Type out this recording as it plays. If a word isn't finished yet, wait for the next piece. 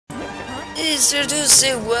salut à tous,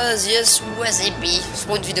 c'est wazibi. C'est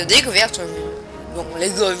pour une vidéo découverte. Bon,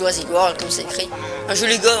 Lego, Jurassic World, comme c'est écrit. Un jeu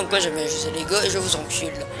Lego, donc moi j'aime bien jouer Lego et je vous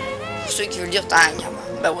encule. Pour ceux qui veulent dire,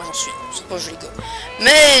 bah ouais, j'en suis, c'est pas un jeu Lego.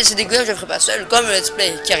 Mais c'est des Lego, je le ferai pas seul, comme le let's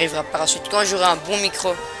play qui arrivera par la suite quand j'aurai un bon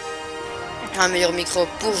micro, un meilleur micro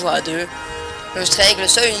pour jouer à deux. Je serai avec le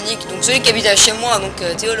seul unique, donc celui qui habite à chez moi, donc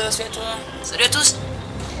Théolo, salut à toi. Salut à tous.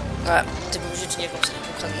 Voilà, t'es pas obligé de tenir comme ça,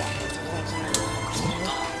 près de moi.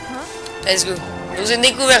 Let's go. Donc c'est une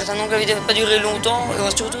découverte, hein, donc la vidéo va pas durer longtemps et on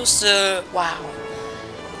va surtout se... Waouh.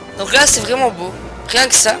 Donc là c'est vraiment beau, rien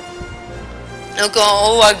que ça. Donc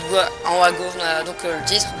en haut à gauche on a donc le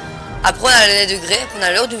titre. Après on a les degrés, après on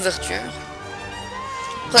a l'heure d'ouverture.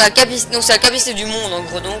 Après on a la capacité, donc c'est la capacité du monde en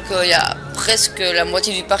gros, donc il y a presque la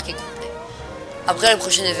moitié du parc est complet. Après le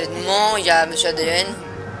prochain événement, il y a Monsieur ADN,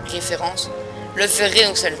 référence. Le ferry,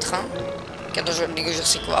 donc c'est le train, qui a dans les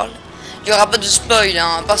Jurassic World. Il n'y aura pas de spoil,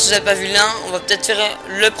 hein. À part si vous n'avez pas vu l'un, on va peut-être faire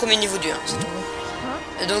le premier niveau du 1.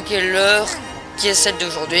 Et donc l'heure qui est celle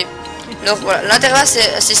d'aujourd'hui. Donc voilà, l'intervalle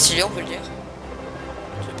c'est assez stylé, on peut le dire.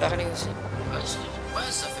 Je vais parler aussi. Ouais,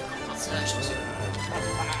 ça fait comme partie de la chanson.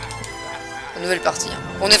 Nouvelle partie. Hein.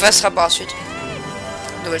 On effacera par la suite.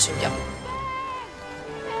 Nouvelle sauvegarde.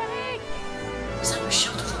 C'est un peu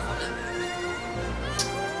chiant toujours.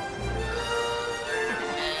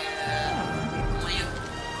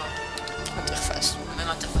 Interface. Même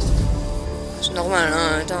interface. C'est normal,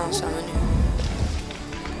 hein. Attends, c'est un menu.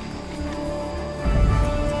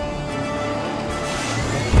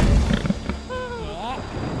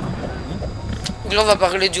 Donc là, on va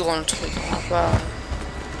parler durant le truc. On va pas...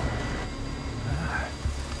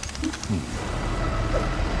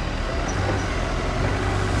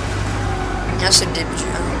 Ah, c'est le début.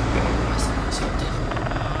 Hein.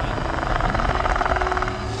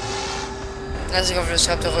 Là, c'est quand je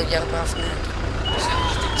serai un peu regard par la fenêtre.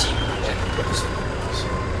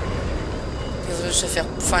 Il veut se faire.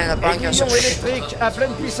 Enfin, il n'y en a pas un qui va se faire. Électrique à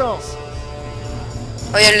pleine puissance.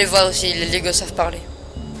 Oh, il y a les voix aussi, les Legos savent parler.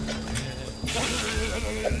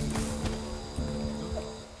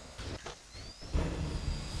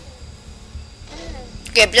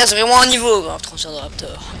 Ok, bien, c'est vraiment un niveau, quoi. Transfert de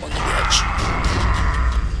Raptor.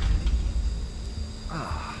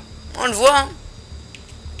 On le voit, hein.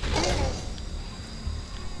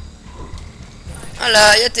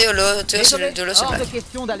 Voilà, il y a Théolo, Théolo c'est blague.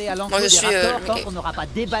 Moi je suis le mec. On n'aura pas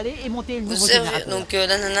déballé et monté le nouveau générateur. Donc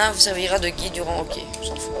la nana vous servira de guide durant ok, on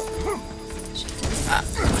s'en fout. Ah.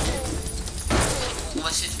 On va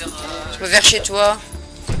essayer de faire... Je peux faire chez toi.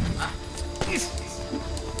 Ah.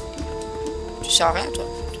 Tu sers à rien toi.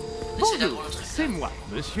 Bonjour, c'est moi,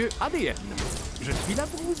 Monsieur ADN. Je suis là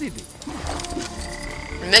pour vous aider.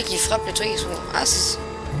 Le mec il frappe les trucs, ils sont... Ah c'est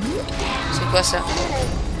quoi ça?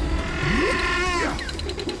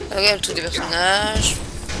 Regarde tous les personnages.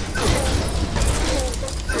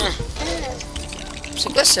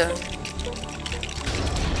 C'est quoi ça?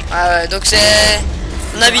 Ah ouais, donc c'est...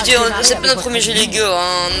 On a habitué, c'est pas notre premier jeu Lego,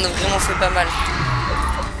 hein, on a vraiment fait pas mal.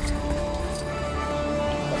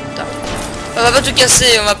 Attends. On va pas tout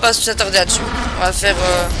casser, on va pas s'attarder là-dessus. On va faire...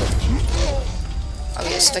 Ah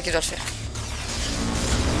oui, c'est toi qui dois le faire.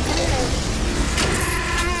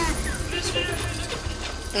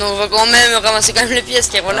 Donc on va quand même ramasser quand même les pièces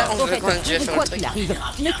car voilà, on va quand même faire le truc.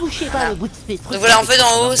 Voilà. Donc voilà, en fait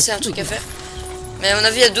en haut c'est un truc à faire. Mais à mon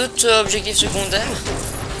avis il y a d'autres objectifs secondaires.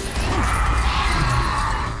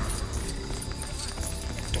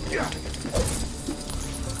 Ah,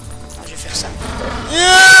 je vais faire ça.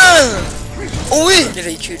 Oh oui, les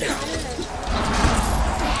véhicules.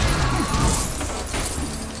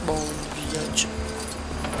 Bon, village.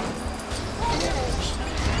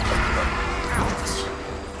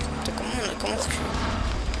 Comment on recule?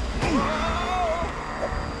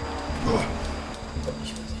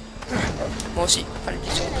 Moi aussi, allez,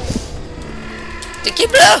 disons. T'es qui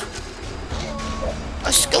là?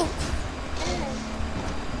 Let's go.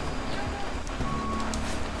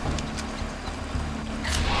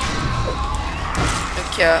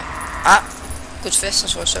 Donc ah, coup de fesses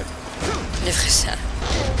sur le sol. Les vrais ça.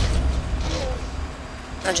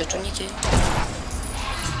 Ah, j'ai tout niqué.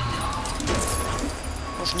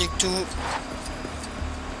 Bon, je nique tout.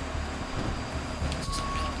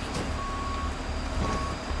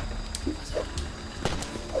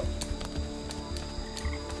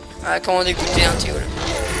 Ah, comment d'écouter un Théo là.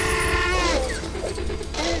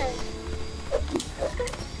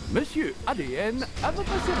 Monsieur ADN, à votre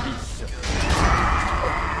service.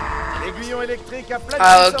 L'aiguillon électrique à pleine puissance.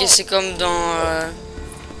 Ah ok, c'est comme dans...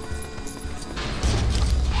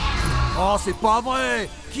 Oh, c'est pas vrai.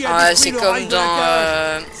 Qui a Ouais, détruit c'est le comme rail de la dans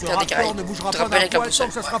cage? Ce faire des rapport Caraïbes. ne Tu bougera te pas rappelles d'un avec la poil tant boussole.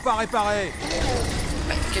 que ça sera pas réparé.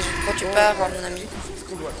 Qu'est-ce que pourquoi tu pars, mon ami?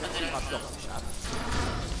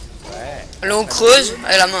 Là on creuse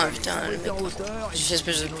avec la main, putain, le mec. J'ai fait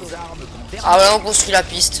espèce de coup. Ah ouais, on construit la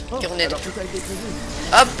piste. Grenade.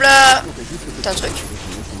 Hop là. T'as un truc.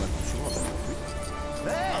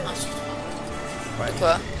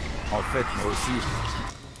 Quoi? En fait, moi aussi.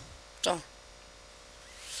 Attends.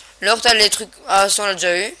 Alors t'as les trucs. Ah, ça on l'a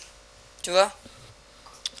déjà eu. Tu vois?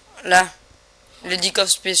 Là. Les 10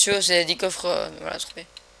 coffres spéciaux, c'est les 10 coffres. Voilà, trouvé.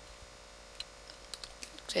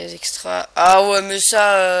 C'est les extras. Ah ouais, mais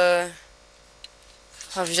ça.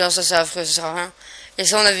 Ah putain, ça c'est affreux, ça sert à rien. Et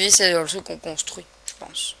ça, on a vu, c'est le truc qu'on construit, je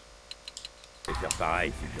pense. Et faire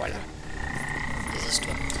pareil. Voilà. Des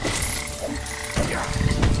histoires.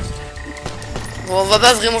 Bon, on va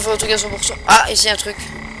pas vraiment faire le truc à 100%. Ah, ici un truc.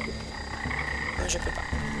 Non, je peux pas.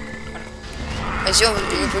 Voilà. Ici, on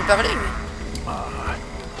peut parler, lui.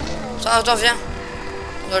 Attends, viens.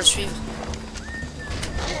 On doit le suivre.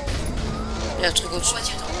 Il y a un truc au-dessus.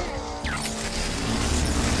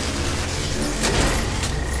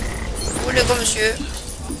 Oh, le grand monsieur.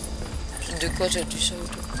 De quoi tu sais ou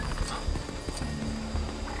tout?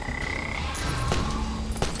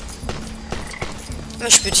 Mais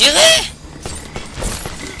je peux tirer.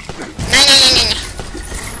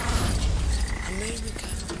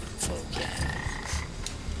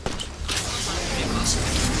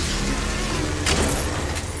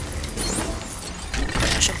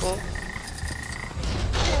 Un chapeau.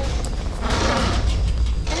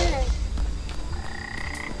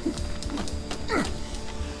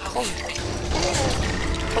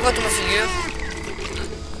 Regarde ma figure.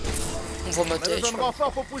 On voit ma tête.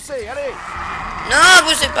 Pour pousser, allez. Non,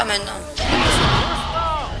 poussez pas maintenant.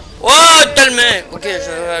 Oh, tellement. Ok,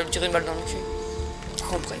 je vais lui tirer une balle dans le cul.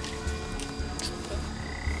 Compris.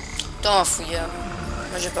 Attends, fouillard.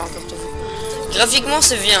 Moi, j'ai pas encore tout vu. Graphiquement,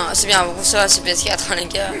 c'est bien. C'est bien. Bon, ça, c'est PS4, hein, les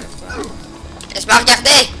gars. Laisse-moi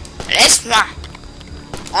regarder. Laisse-moi.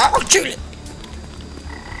 Oh, recule.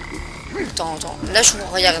 Attends. Lâche-moi,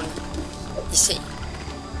 regarde. Ici.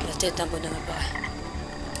 La tête d'un bonhomme apparaît.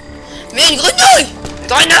 Mais une grenouille.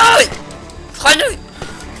 Grenouille.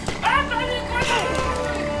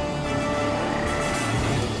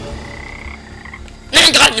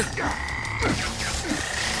 Une grenouille.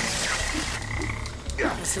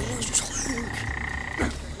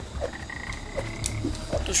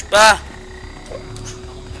 Touche pas.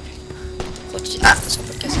 Ah, ça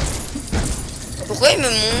peut le casser. Pourquoi il me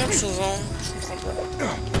monte souvent? Je comprends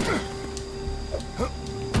pas.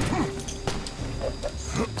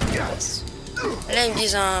 Là ils me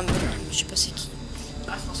disent un... Je sais pas c'est qui.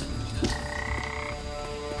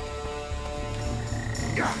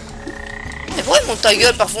 Mais pourquoi ils montent ta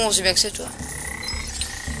gueule? Parfois on sait bien que c'est toi.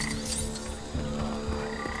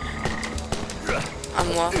 À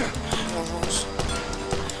moi. Vengeance.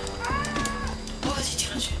 Oh vas-y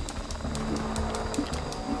tire dessus.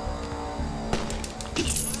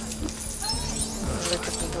 Je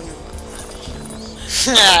récupère ton pognon.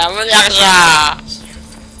 Ah mon argent.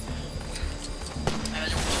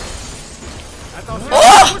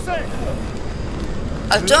 Oh!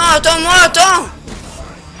 Attends! Attends, on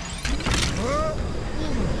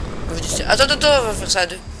va faire ça à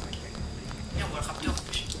deux.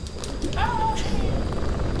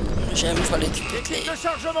 J'aime pas l'équiper. Le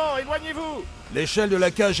chargement, éloignez-vous. L'échelle de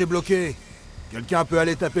la cage est bloquée. Quelqu'un peut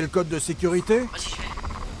aller taper le code de sécurité?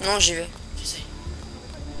 Non, j'y vais.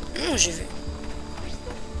 Non, j'y vais.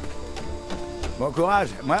 Bon courage.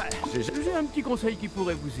 Moi, j'ai un petit conseil qui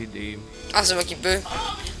pourrait vous aider. Ah, c'est moi qui peux.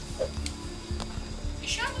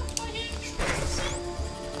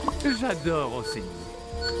 J'adore enseigner.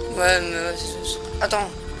 Ouais, mais ouais, c'est ça. Attends,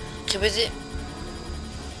 répétez.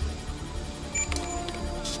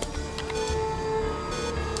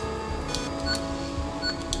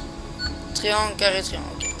 Triangle, carré, triangle.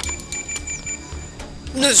 Ok.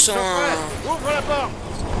 901. Ouvre la porte.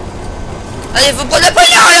 Allez, faut prendre le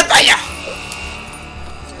pognon.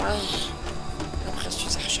 Après, je suis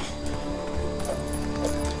argent.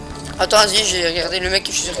 Attends, vas-y, j'ai regardé le mec,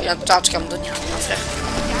 je suis sûr qu'il a un truc à me donner, mon frère.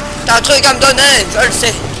 T'as un truc à me donner, je le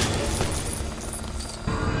sais.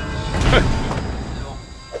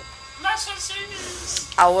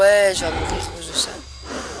 Ah ouais, je vais mourir à cause de ça.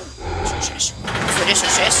 Saucisse. Il faut des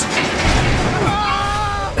saucisses.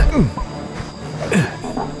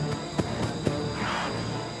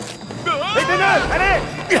 Allez.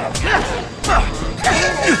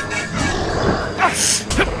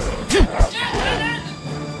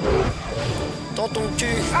 Dans ton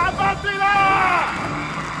cul. Abattez-la.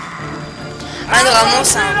 Ah, normalement,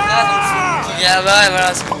 c'est un bras dans le fond. Il y a bas et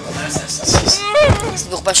voilà, c'est bon. C'est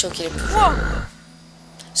pour pas choquer les plus.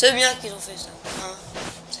 C'est bien qu'ils ont fait ça. Hein.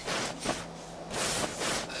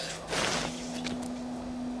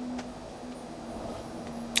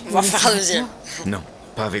 On va faire un deuxième. Non,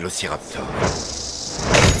 pas Vélociraptor.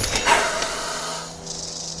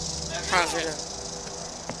 Ah, fais-le.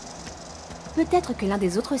 Peut-être que l'un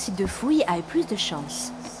des autres sites de fouilles a eu plus de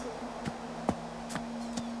chance.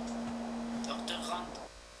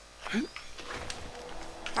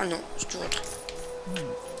 Ah non, c'est toujours autre.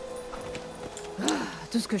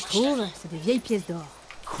 Tout ce que je trouve, c'est des vieilles pièces d'or.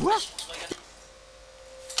 Quoi?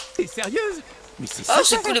 T'es sérieuse? Mais c'est Ah, ça.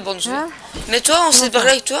 c'est cool les bandes Ah. Mais toi, on s'est parlé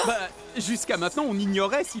avec toi? Bah, jusqu'à maintenant, on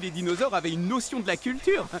ignorait si les dinosaures avaient une notion de la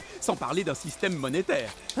culture, sans parler d'un système monétaire.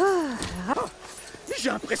 J'ai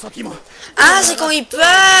un pressentiment. Ah, c'est quand il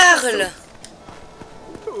parle.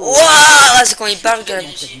 Waouh, c'est quand il parle qu'elle a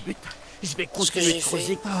dit. Je vais Ce que continuer j'ai de fait.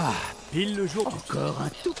 creuser. Ah, pile le jour. Encore un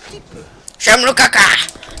tout petit peu. J'aime le caca.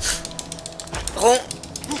 Rond.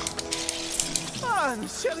 Ah, mais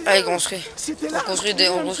sérieux? Allez, construis. C'était On là. construit des...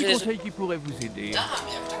 On Un construit petit des... conseil qui pourrait vous aider.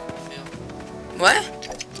 Ouais.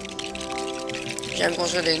 J'aime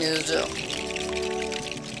construire des dinosaures.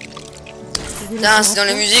 Putain, si dans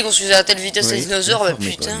les musiques on se faisait à telle vitesse les Oui, dinosaures, bah informez,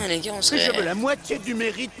 putain, Paul. les gars, on Mais je veux serait... la moitié du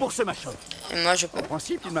mérite pour ce machin. Et moi, je peux. En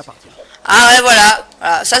principe, il m'appartient. Ah ouais, voilà.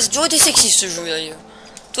 Voilà. Ça, c'est toujours été sexiste, ce jeu, d'ailleurs.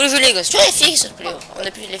 Tous les jeux Lego, c'est toujours les filles, ça te plaît. On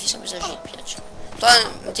a plus les filles sont plus âgées. Toi,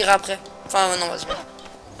 on dira après. Enfin, non, vas-y.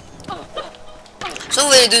 Ça, vous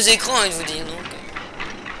voyez les deux écrans, il vous dit, donc...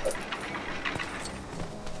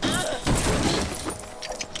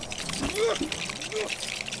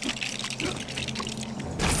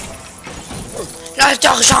 Là,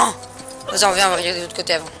 d'argent. Vas-y, on vient, on va regarder de l'autre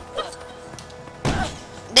côté avant.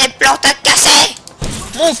 Des plantes à casser.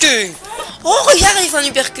 Mon cul. Oh, regarde, il fait un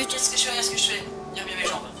uppercut. Qu'est-ce que je fais? Regarde ce que je fais. Il bien mes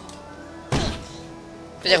jambes.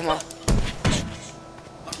 Faut dire moi.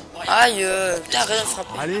 Aïe, putain, rien frappé.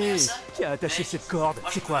 Allez, qui a attaché cette corde?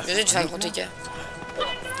 C'est quoi? Vas-y, tu fais un gros écart.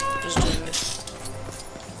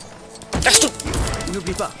 Perce tout.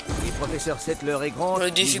 N'oublie pas, si professeur Settler est grand,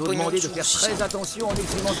 Le défi il nous pognon demandé de sous faire 600. très attention en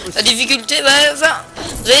exprimant ce La difficulté, bah, enfin,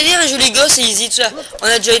 vous allez dire, les jeux Lego, c'est easy, tout ça. On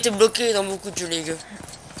a déjà été bloqué dans beaucoup de jeux Lego.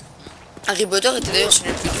 Harry Potter était d'ailleurs celui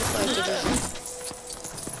le plus dur avec les deux jeux.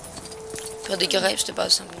 Faire des Caraïbes, c'était pas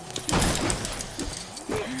simple.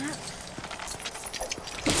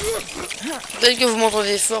 Peut-être que vous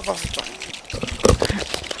m'entendez fort par le temps.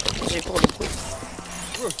 J'ai pour le coup.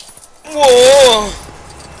 Wow!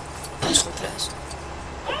 On se replace.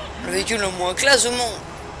 Le véhicule le moins classe au monde.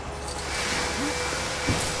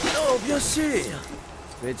 Oh, bien sûr.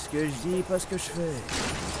 Faites ce que je dis, pas ce que je fais.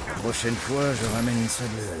 La prochaine fois, je ramène une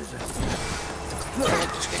sableuse.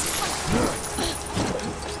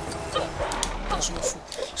 Je m'en fous.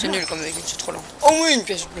 C'est nul comme véhicule, c'est trop lent. Oh oui, une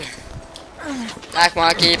pièce bleue. Avec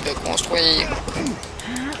moi qui peut construire.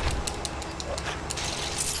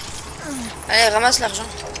 Allez, ramasse l'argent.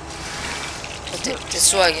 Oh, t'es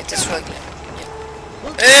swag là.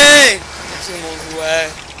 Hey! C'est mon jouet.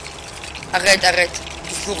 Arrête, arrête.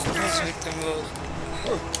 Il court plus, je vais te mort.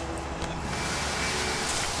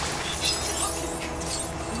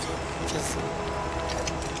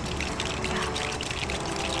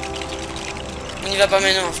 On y va pas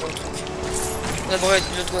maintenant, on fait le truc. D'abord,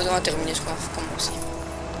 l'autre côté, on va terminer ce qu'on va commencer.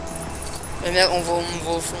 Mais mec, on va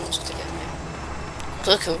au fond, c'était calme.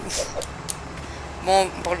 Truc. Bon,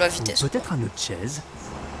 on parle de la vitesse. Peut-être un autre chaise.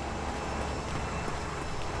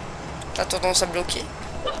 T'as tendance à bloquer.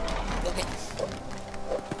 Ok.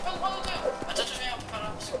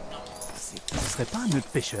 Ce serait pas un autre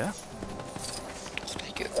pêcheur?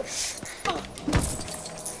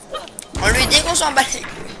 On lui dit qu'on s'en bat les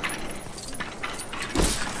couilles.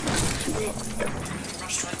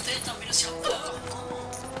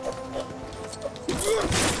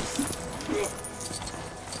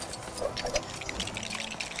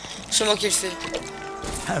 C'est moi qui le fais.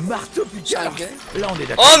 Un marteau Ça piqueur. gueule. Là, on est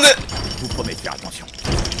d'accord. Oh mais... Je vous promets de faire attention.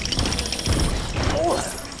 Oh,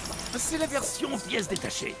 c'est la version pièce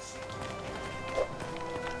détachée.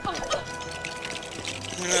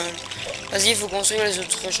 Vas-y, il faut construire les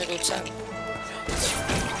autres châteaux de sable.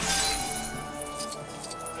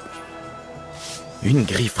 Une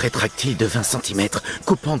griffe rétractile de 20 cm,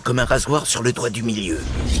 coupante comme un rasoir sur le doigt du milieu.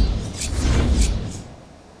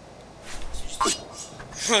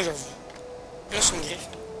 J'avoue. Non, c'est une griffe.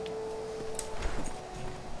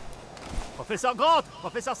 Professeur Grant,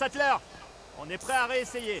 professeur Sattler, on est prêt à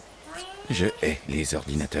réessayer. Je hais les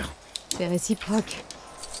ordinateurs. C'est réciproque.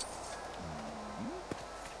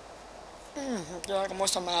 Regarde comment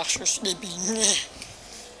ça marche, je suis débile.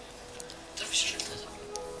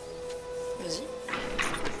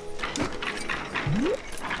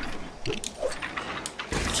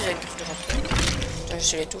 si j'ai plus de rappel. Tiens, je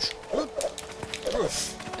sais les touches.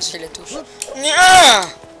 C'est les touches. Nya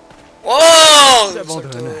oh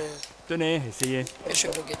J'abandonne. Tenez, essayez. Je suis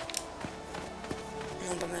bloqué.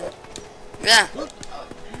 Non, pas mal. Viens.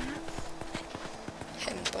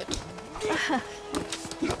 Hey, mon pote.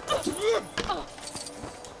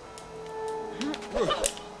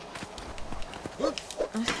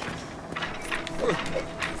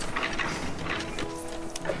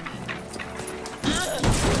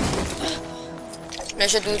 Les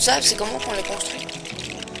châteaux de sable, c'est comment qu'on les construit?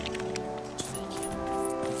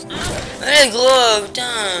 Allez gros, putain.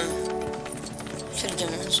 C'est le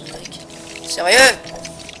gamin, son mec. Sérieux?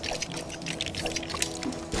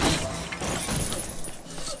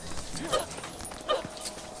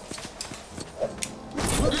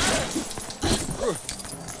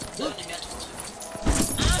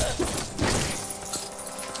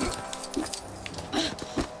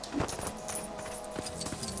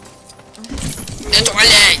 Les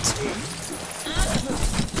toilettes.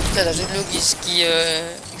 Putain, t'as de l'eau qui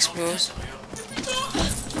explose.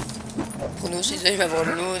 Pour nous, c'est désolé, je vais avoir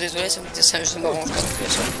de l'eau, désolé, ça m'arrange pas non plus.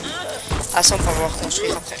 Ah, ça, on va pouvoir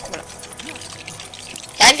construire après, voilà.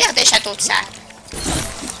 Il y a vers des châteaux de sable.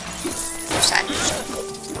 De sable,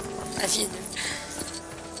 la vide.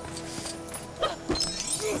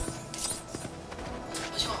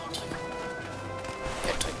 Vas-y, on va voir le truc.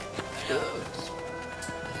 Quel truc?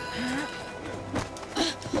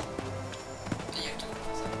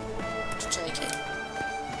 Tout sont nickel.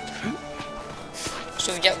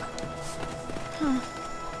 Sauvegarde.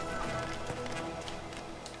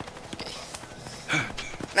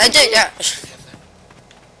 Mais dégage.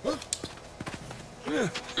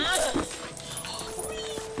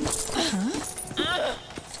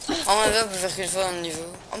 Oh my god, on peut faire qu'une fois un niveau.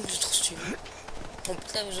 Oh mais c'est trop stylé. On peut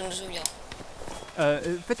pas besoin de sauvegarde.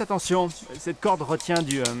 Faites attention, cette corde retient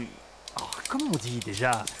du... Oh, comment on dit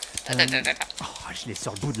déjà Oh, je l'ai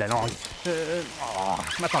sur le bout de la langue.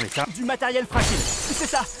 Attendez, ça. Du matériel fragile. C'est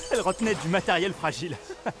ça, elle retenait du matériel fragile.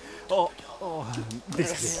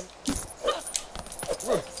 Désolé.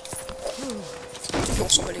 On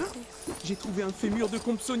s'en bat les couilles. J'ai trouvé un fémur de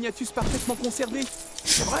Compsognathus parfaitement conservé.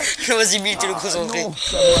 C'est vrai? Le wazibi était le concentré. Non,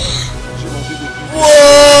 ça va. J'ai mangé depuis.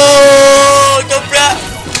 Wow, top là.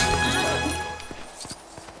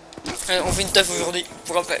 Allez, on fait une teuf aujourd'hui,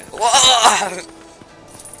 pour rappel. Wow.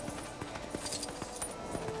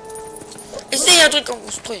 Essayez un truc qu'on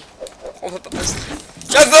construit. On peut pas passer.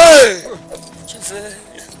 Je veux.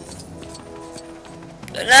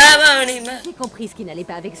 De la main les mains. J'ai compris ce qui n'allait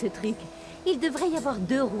pas avec ce truc. Il devrait y avoir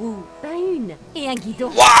 2 roues, pas une, et un guidon.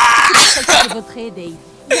 Waouh. C'est ça qui est votre aide, Dave.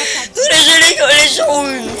 Tous les gelés comme les gens ont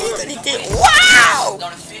une brutalité. Waouh. Dans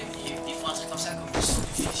le film, ils font un truc comme ça, comme sur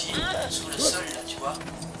du fusil, sur le sol, là, tu vois.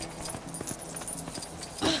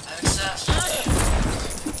 Avec ça,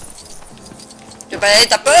 Tu veux pas y aller,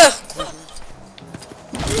 t'as peur?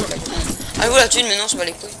 Ah vous la thune, mais non, c'est pas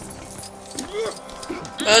les couilles.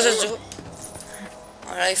 Ah, ça se voit.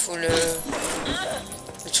 Voilà, il faut le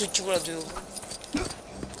truc qui roule là de haut.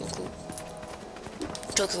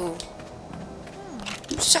 Coco.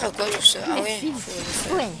 Ça sert à quoi tout ça? Ah oui, il faut le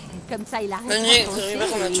faire. Ouais, comme ça il arrête Bonne de nuit, penser je vais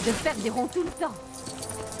pas et de faire des ronds tout le temps.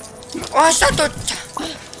 Oh, ça te...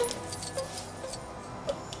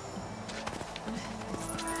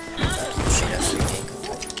 J'ai la fumée.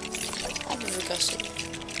 Oh, mais je veux casser.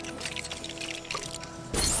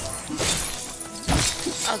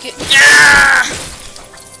 Ah, ok. Ah,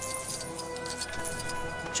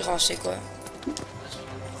 j'ai ramassé quoi?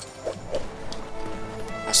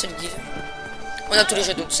 Ah, c'est le guide. On a tous les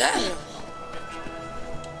châteaux de sable.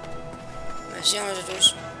 Vas-y, on les a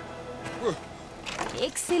tous.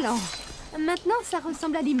 Excellent. Maintenant, ça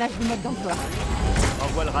ressemble à l'image du mode d'emploi.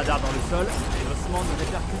 Envoie le radar dans le sol, et l'ossement ne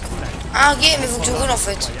répercute tout là. Ah, ok, mais faut que tu roules en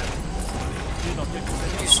fait.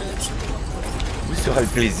 Tu sautes. Où sera le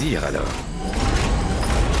plaisir alors?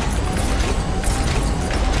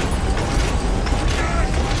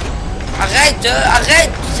 Arrête,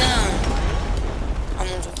 arrête, putain. Ah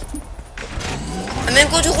mon dieu. Ah, même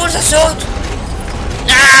quand tu roules, ça saute.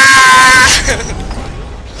 Ah.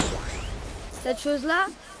 Cette chose-là,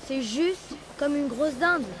 c'est juste comme une grosse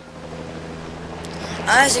dinde.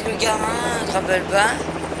 Ah, c'est que le gamin ne te rappelle pas.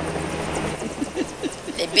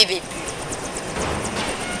 Les bébés.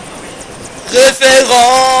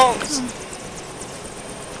 Référence.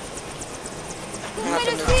 On a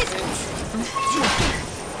pas de truc.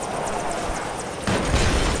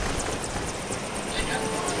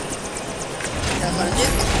 Il a rien dit.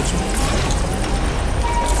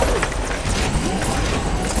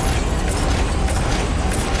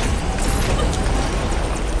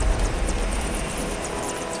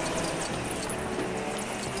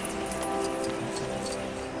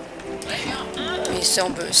 Et ça,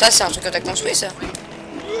 on peut... ça c'est un truc que t'as construit, ça.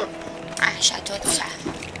 Un château de ça.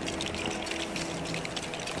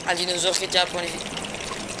 Un dinosaure qui tient pour les vies.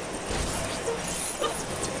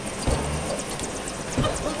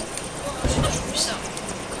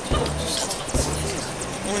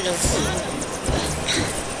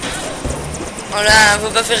 Oh là, faut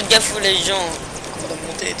pas faire gaffe aux les gens. Comment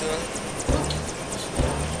monter, toi?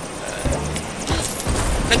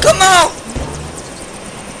 Mais comment?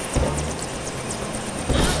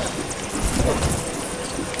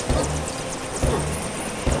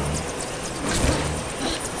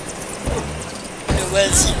 Le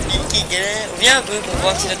wazibi qui galère. Viens un peu pour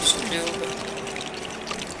voir s'il a tout sauté plus haut.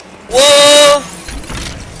 Wow!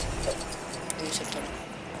 Oui, c'est le temps.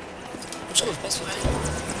 Je trouve pas sauter.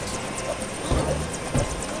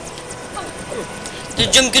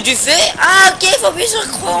 Le jump que tu fais? Ah ok, faut appuyer sur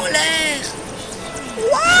croix en l'air.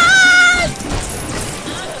 What?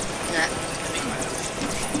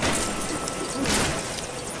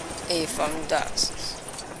 Et fantastique.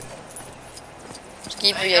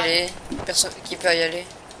 Qui peut y aller? Personne qui peut y aller.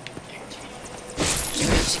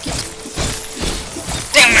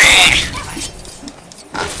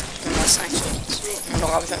 Ah, on a 5 sur 10. On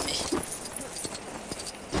l'aura jamais.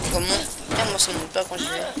 Comment? Tiens, moi ça monte pas quand je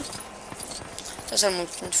vais. Ça le monte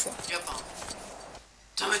une fois.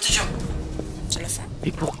 C'est la fin.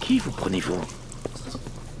 Et pour qui vous prenez-vous?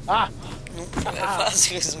 Ah! Non, pas,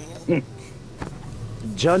 sérieusement.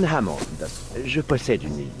 John Hammond. Je possède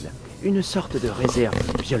une île. Une sorte de réserve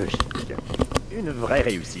biologique. Une vraie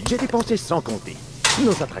réussite. J'ai dépensé sans compter.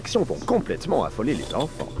 Nos attractions vont complètement affoler les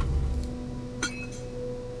enfants.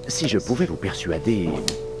 Si je pouvais vous persuader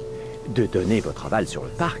de donner votre aval sur le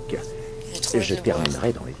parc, je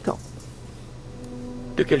terminerais dans les temps.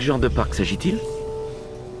 De quel genre de parc s'agit-il?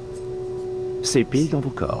 C'est pile dans vos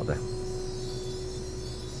cordes.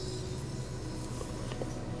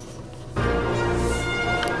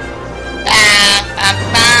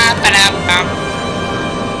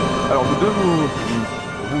 Alors vous deux,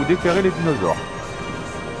 vous déclarez les dinosaures.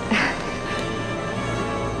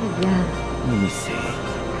 Bien. Unissez.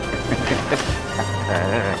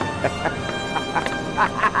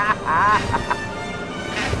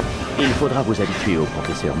 Il faudra vous habituer au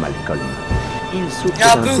professeur Malcolm. Il souffre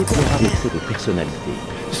d'un déplorable excès de personnalité,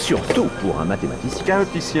 surtout pour un mathématicien.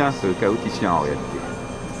 Chaoticien, ce chaoticien en réalité.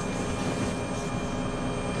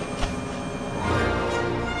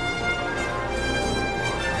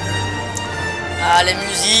 Ah, les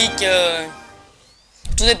musiques.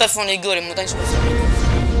 Tout n'est pas fait en Lego, les montagnes sont pas faites en Lego.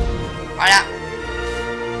 Voilà.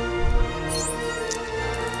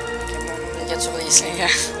 Ok, bon, les 4 sur 10, les gars.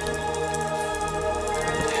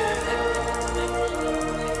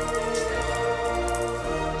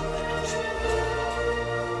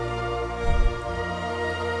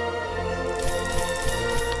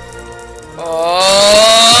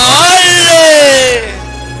 Allez!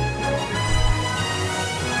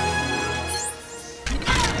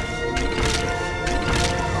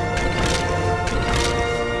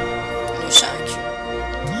 Le 5.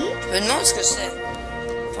 Je me demande ce que c'est.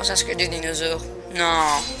 Je pense à ce que des dinosaures.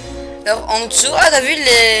 Non. Alors en dessous, ah t'as vu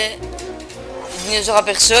les dinosaures à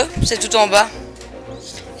perso? C'est tout en bas.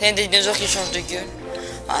 Il y a des dinosaures qui changent de gueule.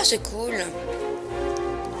 Ah c'est cool.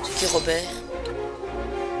 C'est qui Robert?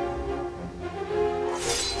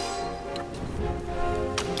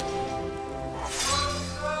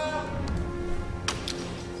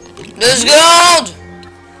 Deux secondes.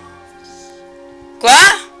 Quoi?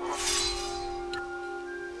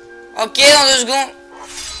 Ok, dans 2 secondes.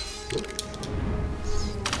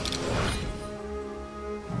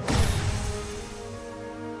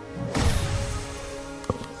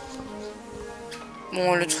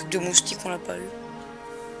 Bon, le truc de moustique, on l'a pas eu.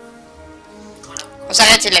 On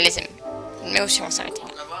s'arrête, il l'a laissé. Mais aussi, on s'arrête. Pour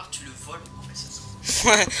en avoir, tu le voles, en fait, c'est ça.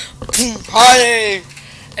 Ouais. Allez.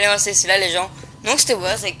 Allez, on va c'est là, les gens. Donc, c'était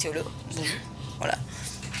Voilà, avec Théolo. Voilà.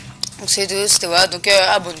 Donc, c'est tout, c'était Voilà. Donc,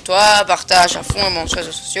 abonne-toi, partage à fond et mon sur les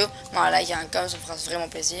réseaux sociaux. Non, like, il y a un com, ça me fera vraiment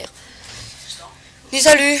plaisir. Dis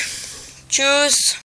salut. Tchuss.